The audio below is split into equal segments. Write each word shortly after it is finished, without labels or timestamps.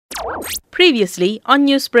Previously on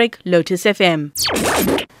Newsbreak Lotus FM.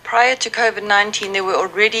 Prior to COVID-19, there were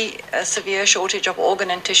already a severe shortage of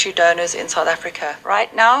organ and tissue donors in South Africa.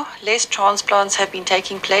 Right now, less transplants have been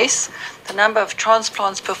taking place. The number of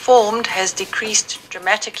transplants performed has decreased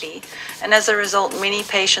dramatically, and as a result, many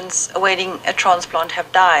patients awaiting a transplant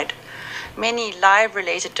have died. Many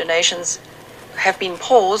live-related donations have been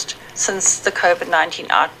paused since the COVID-19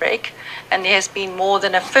 outbreak, and there has been more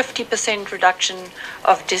than a 50% reduction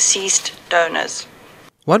of deceased donors.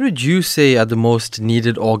 What would you say are the most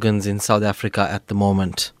needed organs in South Africa at the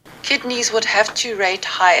moment? Kidneys would have to rate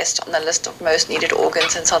highest on the list of most needed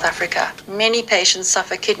organs in South Africa. Many patients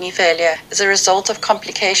suffer kidney failure as a result of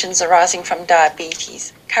complications arising from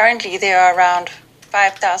diabetes. Currently, there are around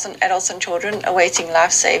 5,000 adults and children awaiting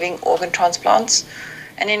life-saving organ transplants.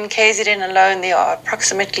 And in KZN alone, there are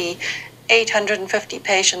approximately 850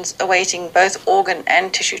 patients awaiting both organ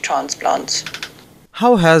and tissue transplants.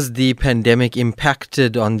 How has the pandemic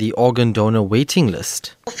impacted on the organ donor waiting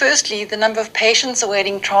list? Well, firstly, the number of patients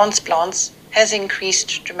awaiting transplants has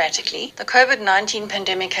increased dramatically. The COVID-19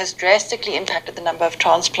 pandemic has drastically impacted the number of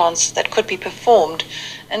transplants that could be performed,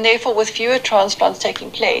 and therefore with fewer transplants taking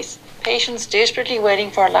place, patients desperately waiting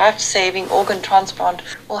for a life-saving organ transplant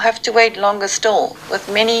will have to wait longer still, with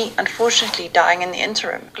many unfortunately dying in the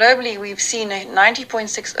interim. Globally, we've seen a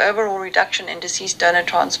 90.6% overall reduction in deceased donor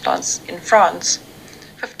transplants in France,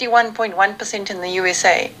 51.1% in the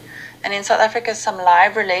USA, and in South Africa, some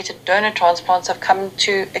live-related donor transplants have come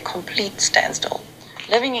to a complete standstill.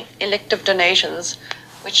 Living elective donations,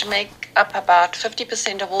 which make up about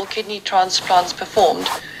 50% of all kidney transplants performed,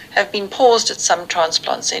 have been paused at some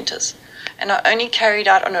transplant centres and are only carried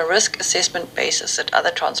out on a risk assessment basis at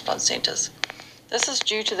other transplant centres. This is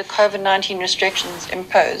due to the COVID-19 restrictions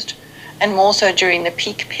imposed, and more so during the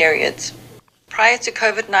peak periods. Prior to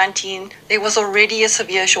COVID-19, there was already a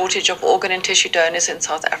severe shortage of organ and tissue donors in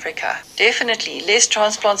South Africa. Definitely, less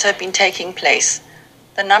transplants have been taking place.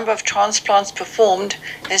 The number of transplants performed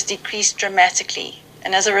has decreased dramatically,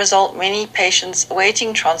 and as a result, many patients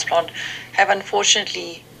awaiting transplant have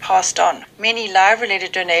unfortunately passed on. Many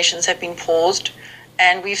live-related donations have been paused,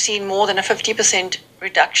 and we've seen more than a 50%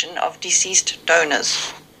 reduction of deceased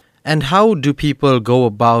donors. And how do people go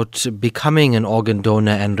about becoming an organ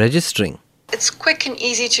donor and registering? It's quick and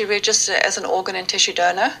easy to register as an organ and tissue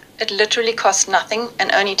donor. It literally costs nothing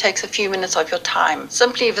and only takes a few minutes of your time.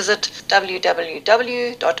 Simply visit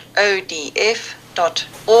www.odf.org.za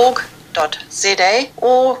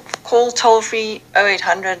or call toll-free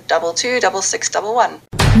 0800 22 6611.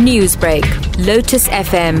 Newsbreak, Lotus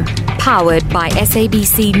FM, powered by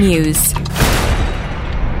SABC News.